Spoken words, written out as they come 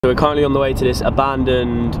So we're currently on the way to this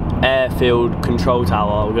abandoned airfield control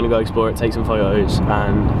tower. We're going to go explore it, take some photos,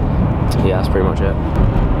 and yeah, that's pretty much it.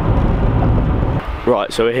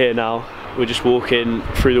 Right, so we're here now. We're just walking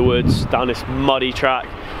through the woods down this muddy track.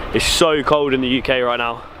 It's so cold in the UK right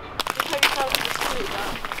now.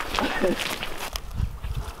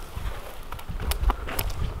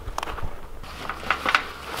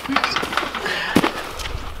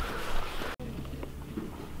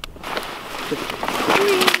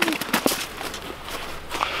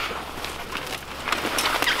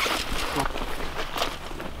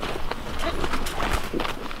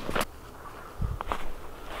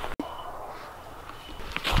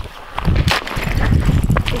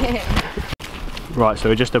 Right, so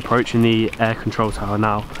we're just approaching the air control tower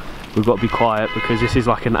now. We've got to be quiet because this is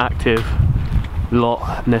like an active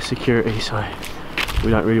lot and there's security, so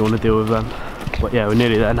we don't really want to deal with them. But yeah, we're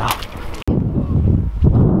nearly there now.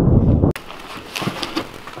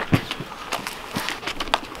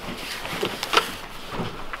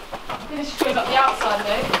 Just straight up the outside,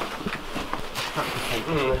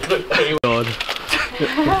 God.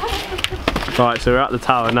 Right, so we're at the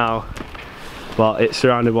tower now, but it's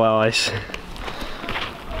surrounded by ice.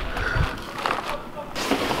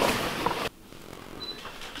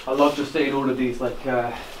 I love just seeing all of these like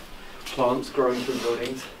plants growing from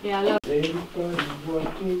buildings. Yeah, I love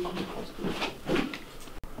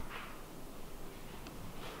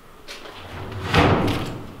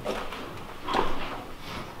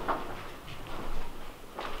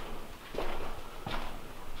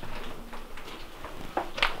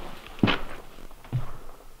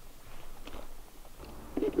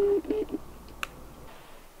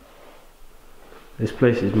This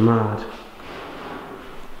place is mad.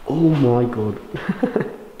 Oh my god.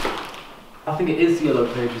 I think it is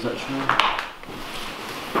Yellow Pages actually.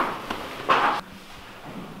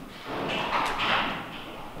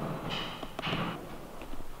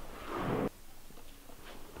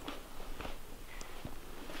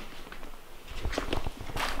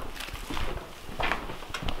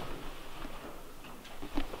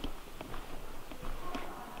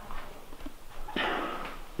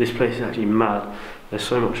 This place is actually mad. There's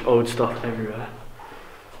so much old stuff everywhere.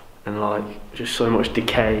 And like, just so much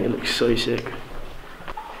decay. It looks so sick.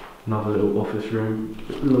 Another little office room.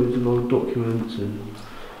 Loads of old documents and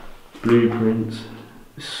blueprints.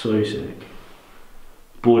 It's so sick.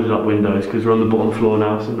 Boarded up windows because we're on the bottom floor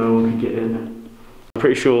now, so no one can get in. I'm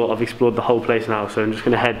pretty sure I've explored the whole place now, so I'm just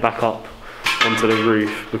going to head back up onto the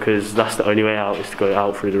roof because that's the only way out, is to go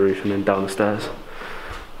out through the roof and then down the stairs.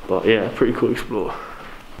 But yeah, pretty cool explore.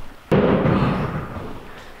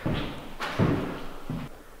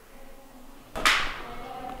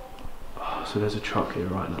 So there's a truck here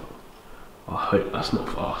right now. I hope that's not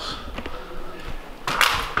for us.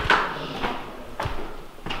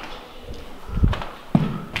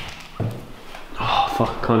 Oh fuck,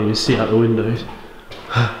 I can't even see out the windows.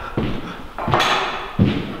 I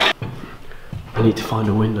need to find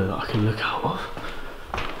a window that I can look out of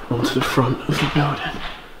onto the front of the building.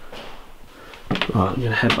 Right, I'm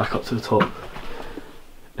gonna head back up to the top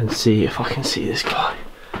and see if I can see this guy.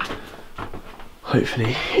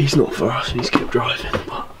 Hopefully he's not for us and he's kept driving,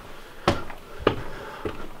 but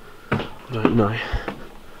I don't know.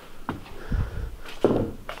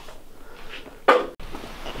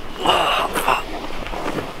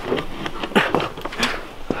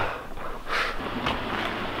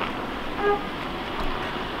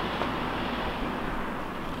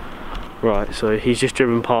 Right, so he's just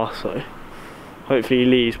driven past, so hopefully he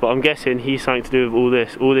leaves, but I'm guessing he's something to do with all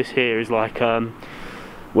this. All this here is like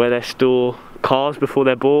where they store cars before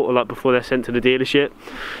they're bought, or like before they're sent to the dealership.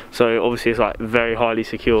 So obviously it's like very highly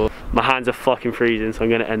secure. My hands are fucking freezing, so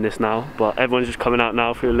I'm gonna end this now, but everyone's just coming out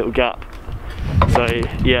now through a little gap. So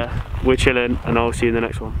yeah, we're chilling and I'll see you in the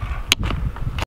next one.